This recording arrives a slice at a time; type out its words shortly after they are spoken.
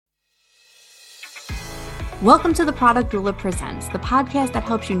Welcome to the Product Doula Presents, the podcast that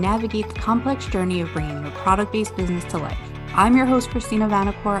helps you navigate the complex journey of bringing your product-based business to life. I'm your host, Christina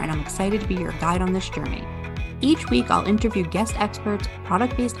Vanacore, and I'm excited to be your guide on this journey. Each week, I'll interview guest experts,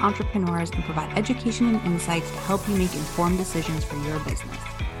 product-based entrepreneurs, and provide education and insights to help you make informed decisions for your business.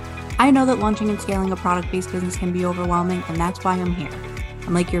 I know that launching and scaling a product-based business can be overwhelming, and that's why I'm here.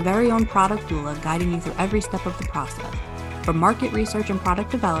 I'm like your very own product doula, guiding you through every step of the process. From market research and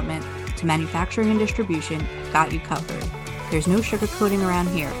product development to manufacturing and distribution, I've got you covered. There's no sugarcoating around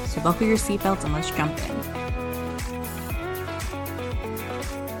here, so buckle your seatbelts and let's jump in.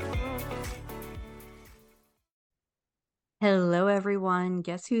 Hello, everyone.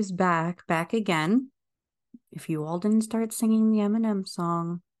 Guess who's back? Back again. If you all didn't start singing the Eminem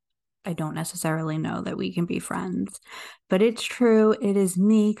song, I don't necessarily know that we can be friends, but it's true. It is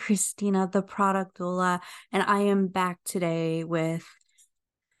me, Christina, the product doula, and I am back today with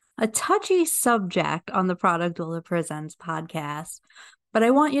a touchy subject on the Product Doula Presents podcast, but I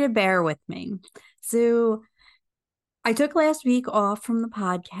want you to bear with me. So I took last week off from the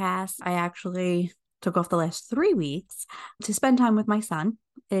podcast. I actually took off the last 3 weeks to spend time with my son.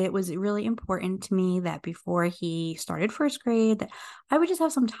 It was really important to me that before he started first grade, that I would just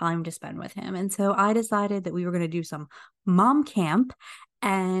have some time to spend with him. And so I decided that we were going to do some mom camp,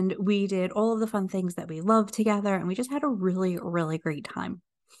 and we did all of the fun things that we love together, and we just had a really, really great time.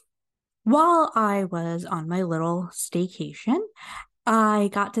 While I was on my little staycation, I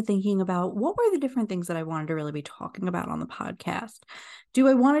got to thinking about what were the different things that I wanted to really be talking about on the podcast. Do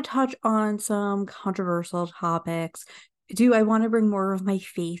I want to touch on some controversial topics? Do I want to bring more of my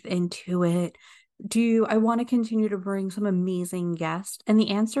faith into it? Do I want to continue to bring some amazing guests? And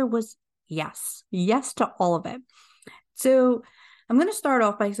the answer was yes. Yes to all of it. So I'm going to start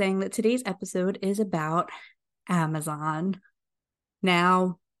off by saying that today's episode is about Amazon.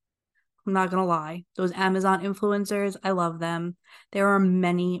 Now, I'm not going to lie. Those Amazon influencers, I love them. There are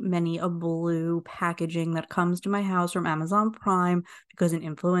many a blue packaging that comes to my house from Amazon Prime because an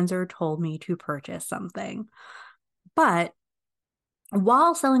influencer told me to purchase something. But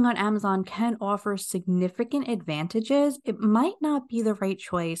while selling on Amazon can offer significant advantages, it might not be the right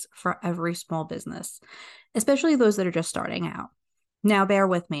choice for every small business, especially those that are just starting out. Now, bear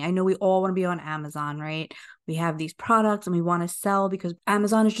with me. I know we all want to be on Amazon, right? We have these products and we want to sell because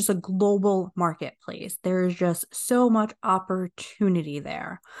Amazon is just a global marketplace. There's just so much opportunity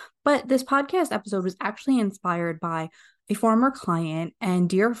there. But this podcast episode was actually inspired by a former client and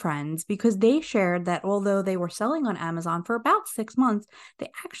dear friends because they shared that although they were selling on Amazon for about 6 months, they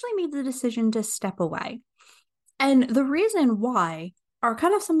actually made the decision to step away. And the reason why are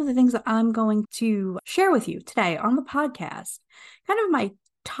kind of some of the things that I'm going to share with you today on the podcast. Kind of my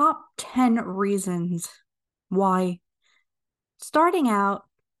top 10 reasons why starting out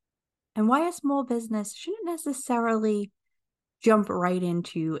and why a small business shouldn't necessarily jump right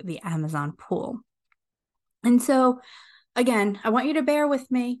into the Amazon pool. And so, again, I want you to bear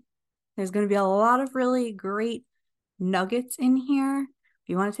with me. There's going to be a lot of really great nuggets in here. If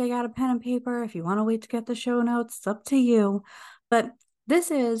you want to take out a pen and paper, if you want to wait to get the show notes, it's up to you. But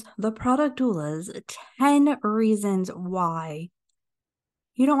this is the Product Doula's 10 reasons why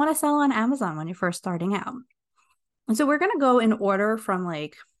you don't want to sell on Amazon when you're first starting out. And so we're going to go in order from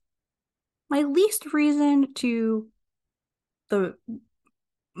like my least reason to the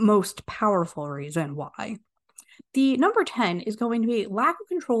most powerful reason why. The number 10 is going to be lack of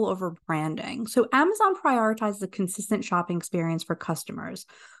control over branding. So Amazon prioritizes a consistent shopping experience for customers,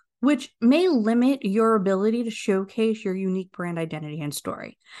 which may limit your ability to showcase your unique brand identity and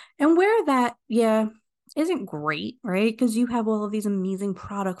story. And where that, isn't great, right? Because you have all of these amazing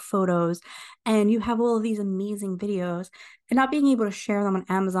product photos and you have all of these amazing videos, and not being able to share them on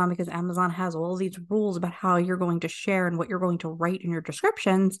Amazon because Amazon has all of these rules about how you're going to share and what you're going to write in your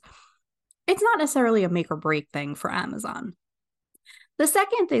descriptions, it's not necessarily a make or break thing for Amazon. The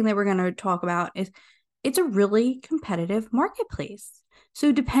second thing that we're going to talk about is it's a really competitive marketplace.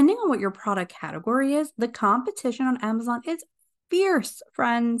 So depending on what your product category is, the competition on Amazon is fierce,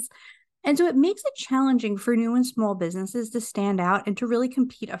 friends. And so it makes it challenging for new and small businesses to stand out and to really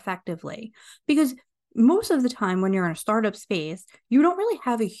compete effectively. Because most of the time when you're in a startup space, you don't really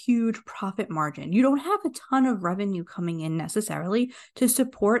have a huge profit margin. You don't have a ton of revenue coming in necessarily to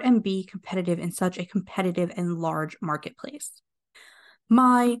support and be competitive in such a competitive and large marketplace.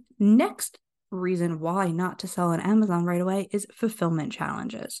 My next reason why not to sell on Amazon right away is fulfillment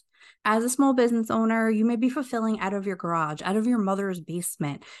challenges. As a small business owner, you may be fulfilling out of your garage, out of your mother's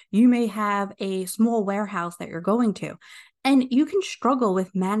basement. You may have a small warehouse that you're going to, and you can struggle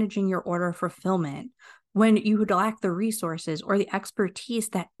with managing your order fulfillment when you lack the resources or the expertise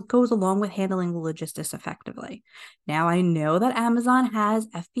that goes along with handling the logistics effectively. Now, I know that Amazon has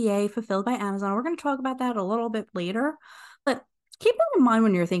FBA, fulfilled by Amazon. We're going to talk about that a little bit later, but keep that in mind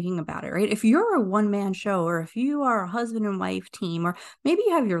when you're thinking about it, right? If you're a one-man show, or if you are a husband and wife team, or maybe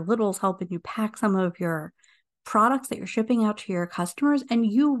you have your littles helping you pack some of your products that you're shipping out to your customers, and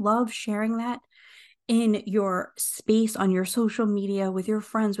you love sharing that in your space on your social media with your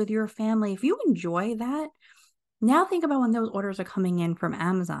friends, with your family, if you enjoy that, now think about when those orders are coming in from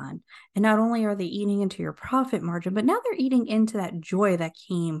Amazon. And not only are they eating into your profit margin, but now they're eating into that joy that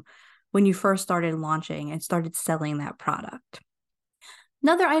came when you first started launching and started selling that product.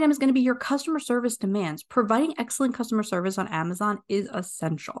 Another item is going to be your customer service demands. Providing excellent customer service on Amazon is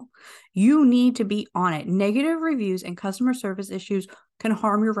essential. You need to be on it. Negative reviews and customer service issues can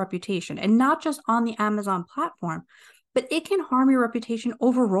harm your reputation, and not just on the Amazon platform, but it can harm your reputation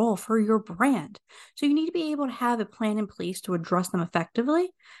overall for your brand. So you need to be able to have a plan in place to address them effectively,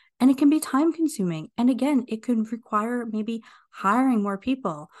 and it can be time consuming. And again, it can require maybe hiring more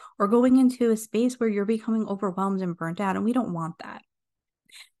people or going into a space where you're becoming overwhelmed and burnt out, and we don't want that.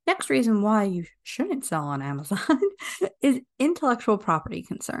 Next reason why you shouldn't sell on Amazon is intellectual property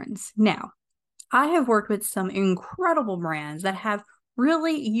concerns. Now, I have worked with some incredible brands that have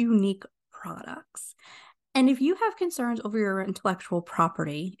really unique products. And if you have concerns over your intellectual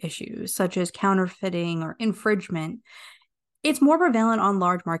property issues, such as counterfeiting or infringement, it's more prevalent on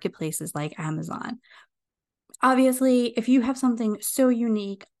large marketplaces like Amazon. Obviously, if you have something so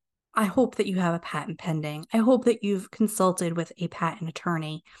unique, I hope that you have a patent pending. I hope that you've consulted with a patent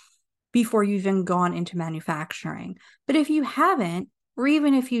attorney before you've even gone into manufacturing. But if you haven't, or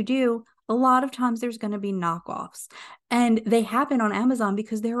even if you do, a lot of times there's going to be knockoffs. And they happen on Amazon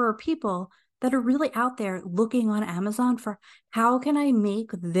because there are people that are really out there looking on Amazon for how can I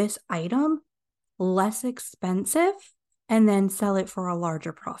make this item less expensive and then sell it for a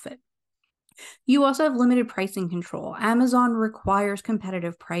larger profit. You also have limited pricing control. Amazon requires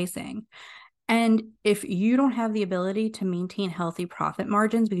competitive pricing. And if you don't have the ability to maintain healthy profit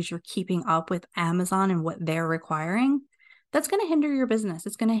margins because you're keeping up with Amazon and what they're requiring, that's going to hinder your business.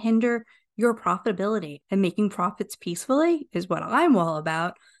 It's going to hinder your profitability, and making profits peacefully is what I'm all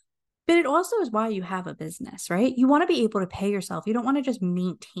about. But it also is why you have a business, right? You want to be able to pay yourself. You don't want to just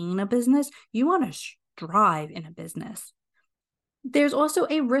maintain a business. You want to strive in a business. There's also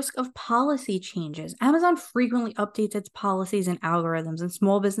a risk of policy changes. Amazon frequently updates its policies and algorithms, and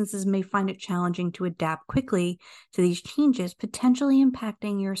small businesses may find it challenging to adapt quickly to these changes, potentially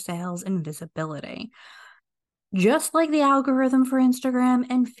impacting your sales and visibility. Just like the algorithm for Instagram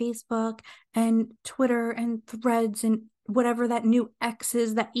and Facebook and Twitter and Threads and whatever that new X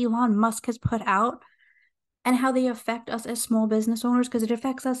is that Elon Musk has put out, and how they affect us as small business owners, because it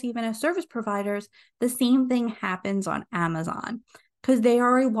affects us even as service providers, the same thing happens on Amazon because they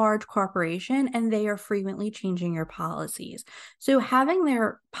are a large corporation and they are frequently changing your policies. So having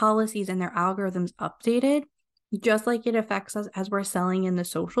their policies and their algorithms updated, just like it affects us as we're selling in the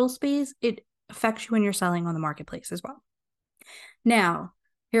social space, it affects you when you're selling on the marketplace as well. Now,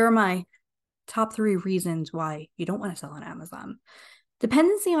 here are my top 3 reasons why you don't want to sell on Amazon.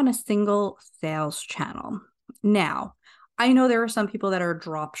 Dependency on a single sales channel. Now, I know there are some people that are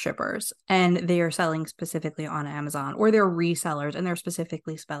drop shippers and they are selling specifically on Amazon, or they're resellers and they're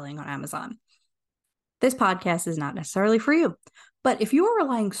specifically selling on Amazon. This podcast is not necessarily for you. But if you are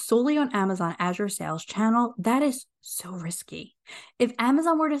relying solely on Amazon as your sales channel, that is so risky. If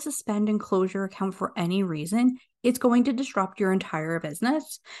Amazon were to suspend and close your account for any reason, it's going to disrupt your entire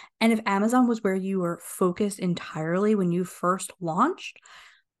business. And if Amazon was where you were focused entirely when you first launched,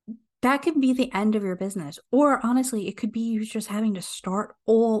 that could be the end of your business. Or honestly, it could be you just having to start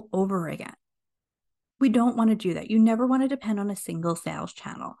all over again. We don't want to do that. You never want to depend on a single sales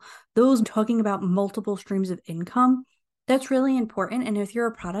channel. Those talking about multiple streams of income, that's really important. And if you're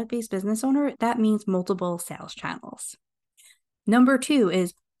a product-based business owner, that means multiple sales channels. Number 2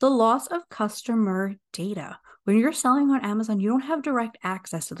 is the loss of customer data. When you're selling on Amazon, you don't have direct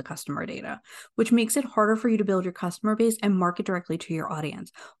access to the customer data, which makes it harder for you to build your customer base and market directly to your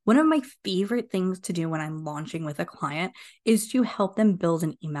audience. One of my favorite things to do when I'm launching with a client is to help them build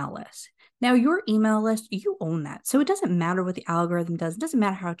an email list. Now, your email list, you own that. So it doesn't matter what the algorithm does. It doesn't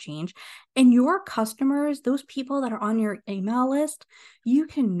matter how it changes. And your customers, those people that are on your email list, you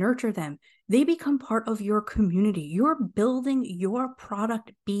can nurture them. They become part of your community. You're building your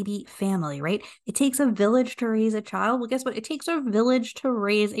product baby family, right? It takes a village to raise a child. Well, guess what? It takes a village to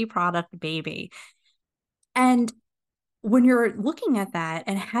raise a product baby. And when you're looking at that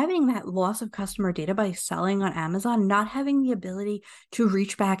and having that loss of customer data by selling on Amazon, not having the ability to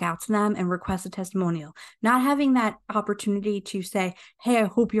reach back out to them and request a testimonial, not having that opportunity to say, hey, I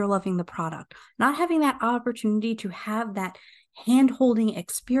hope you're loving the product, not having that opportunity to have that hand-holding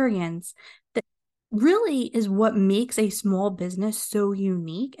experience that really is what makes a small business so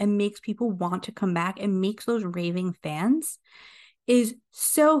unique and makes people want to come back and makes those raving fans is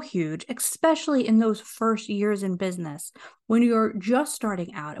so huge, especially in those first years in business when you're just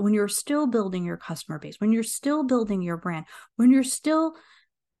starting out, when you're still building your customer base, when you're still building your brand, when you're still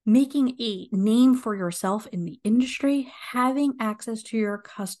making a name for yourself in the industry. Having access to your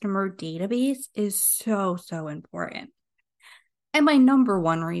customer database is so, so important. And my number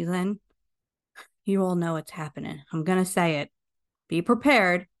one reason, you all know it's happening. I'm going to say it. Be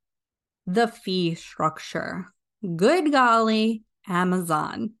prepared. The fee structure. Good golly,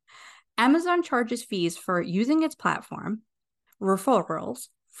 Amazon. Amazon charges fees for using its platform, referrals,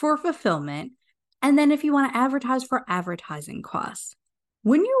 for fulfillment, and then if you want to advertise, for advertising costs.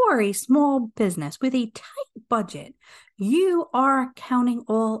 When you are a small business with a tight budget, you are counting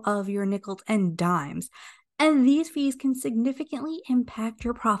all of your nickels and dimes, and these fees can significantly impact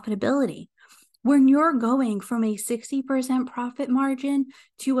your profitability. When you're going from a 60% profit margin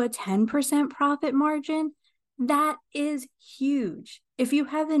to a 10% profit margin, that is huge. If you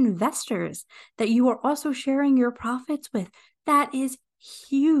have investors that you are also sharing your profits with, that is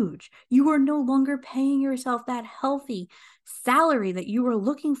huge. You are no longer paying yourself that healthy salary that you were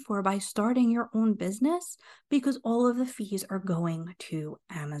looking for by starting your own business because all of the fees are going to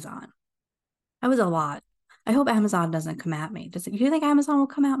Amazon. That was a lot. I hope Amazon doesn't come at me. Do you think Amazon will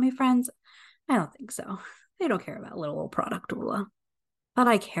come at me, friends? I don't think so. They don't care about little old product Ola, but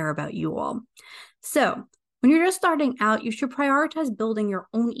I care about you all. So when you're just starting out, you should prioritize building your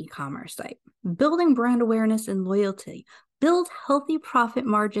own e-commerce site, building brand awareness and loyalty, build healthy profit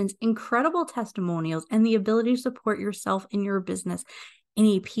margins, incredible testimonials, and the ability to support yourself and your business in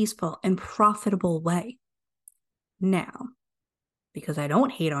a peaceful and profitable way. Now, because I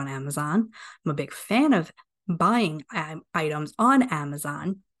don't hate on Amazon, I'm a big fan of buying items on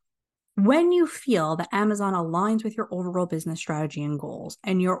Amazon. When you feel that Amazon aligns with your overall business strategy and goals,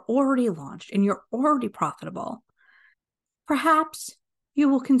 and you're already launched and you're already profitable, perhaps you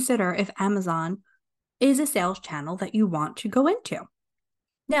will consider if Amazon is a sales channel that you want to go into.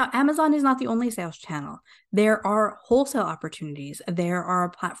 Now, Amazon is not the only sales channel. There are wholesale opportunities. There are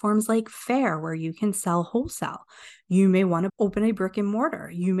platforms like Faire where you can sell wholesale. You may want to open a brick and mortar.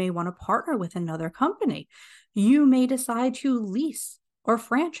 You may want to partner with another company. You may decide to lease or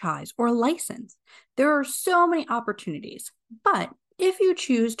franchise or license. There are so many opportunities. But if you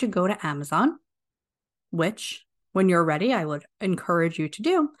choose to go to Amazon, which when you're ready, I would encourage you to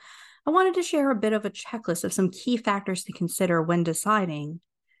do, I wanted to share a bit of a checklist of some key factors to consider when deciding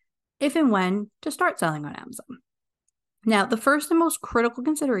if and when to start selling on Amazon. Now, the first and most critical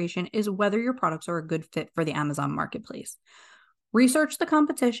consideration is whether your products are a good fit for the Amazon marketplace. Research the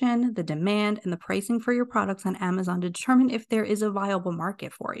competition, the demand, and the pricing for your products on Amazon to determine if there is a viable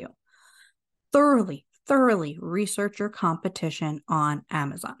market for you. Thoroughly research your competition on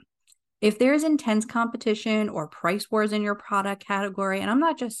Amazon. If there's intense competition or price wars in your product category, and I'm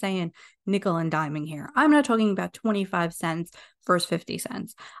not just saying nickel and diming here, I'm not talking about 25 cents versus 50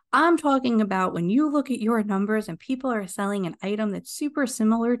 cents. I'm talking about when you look at your numbers and people are selling an item that's super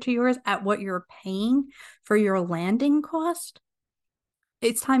similar to yours at what you're paying for your landing cost,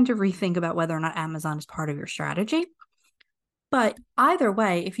 it's time to rethink about whether or not Amazon is part of your strategy. But either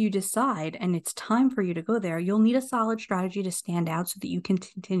way, if you decide and it's time for you to go there, you'll need a solid strategy to stand out so that you can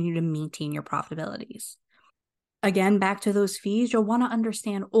continue to maintain your profitabilities. Again, back to those fees, you'll want to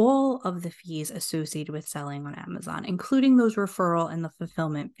understand all of the fees associated with selling on Amazon, including those referral and the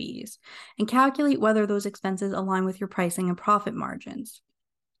fulfillment fees, and calculate whether those expenses align with your pricing and profit margins.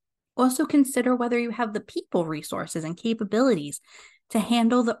 Also consider whether you have the people resources and capabilities to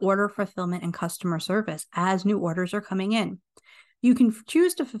handle the order fulfillment and customer service as new orders are coming in. You can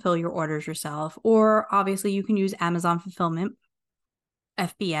choose to fulfill your orders yourself, or obviously you can use Amazon Fulfillment,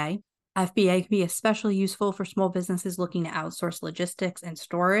 FBA. FBA can be especially useful for small businesses looking to outsource logistics and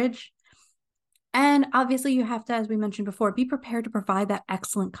storage. And obviously you have to, as we mentioned before, be prepared to provide that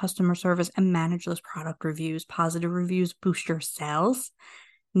excellent customer service and manage those product reviews. Positive reviews boost your sales.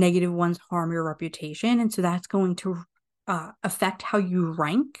 Negative ones harm your reputation. And so that's going to affect how you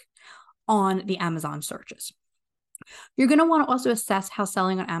rank on the Amazon searches. You're going to want to also assess how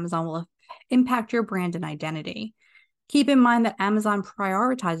selling on Amazon will impact your brand and identity. Keep in mind that Amazon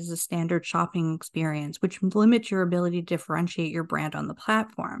prioritizes a standard shopping experience, which limits your ability to differentiate your brand on the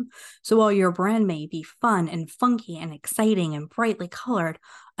platform. So while your brand may be fun and funky and exciting and brightly colored,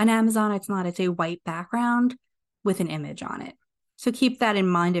 on Amazon, it's not. It's a white background with an image on it. So keep that in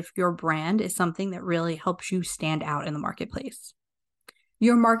mind if your brand is something that really helps you stand out in the marketplace.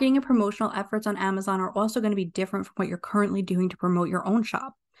 Your marketing and promotional efforts on Amazon are also going to be different from what you're currently doing to promote your own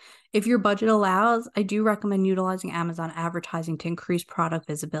shop. If your budget allows, I do recommend utilizing Amazon advertising to increase product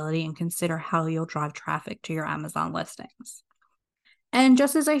visibility and consider how you'll drive traffic to your Amazon listings. And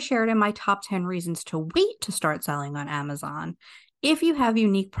just as I shared in my top 10 reasons to wait to start selling on Amazon, if you have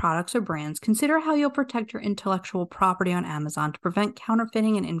unique products or brands, consider how you'll protect your intellectual property on Amazon to prevent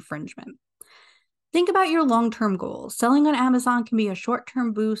counterfeiting and infringement. Think about your long-term goals. Selling on Amazon can be a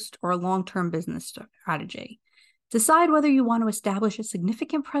short-term boost or a long-term business strategy. Decide whether you want to establish a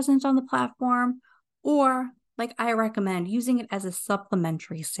significant presence on the platform or, like I recommend, using it as a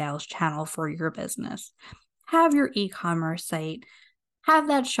supplementary sales channel for your business. Have your e-commerce site, have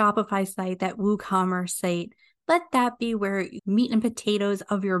that Shopify site, that WooCommerce site. Let that be where meat and potatoes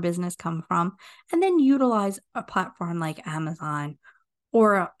of your business come from, and then utilize a platform like Amazon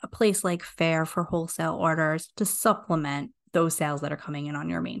or a place like Faire for wholesale orders to supplement those sales that are coming in on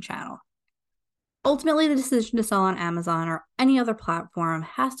your main channel. Ultimately, the decision to sell on Amazon or any other platform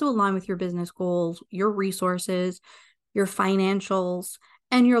has to align with your business goals, your resources, your financials,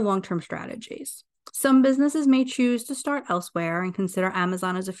 and your long-term strategies. Some businesses may choose to start elsewhere and consider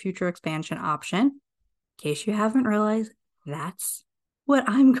Amazon as a future expansion option. In case you haven't realized, that's what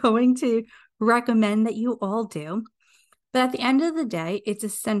I'm going to recommend that you all do. But at the end of the day, it's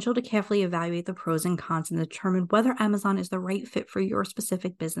essential to carefully evaluate the pros and cons and determine whether Amazon is the right fit for your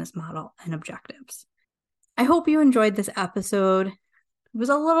specific business model and objectives. I hope you enjoyed this episode. It was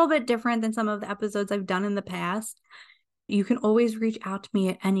a little bit different than some of the episodes I've done in the past. You can always reach out to me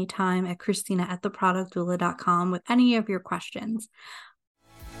at any time at Christina@theproductdoula.com with any of your questions.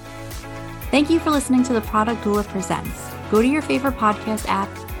 Thank you for listening to The Product Doula Presents. Go to your favorite podcast app,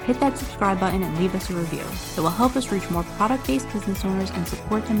 hit that subscribe button, and leave us a review. It will help us reach more product-based business owners and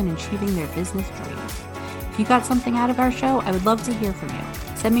support them in achieving their business dreams. If you got something out of our show, I would love to hear from you.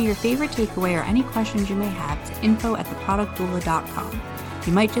 Send me your favorite takeaway or any questions you may have to info@theproductdoula.com.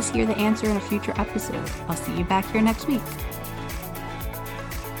 You might just hear the answer in a future episode. I'll see you back here next week.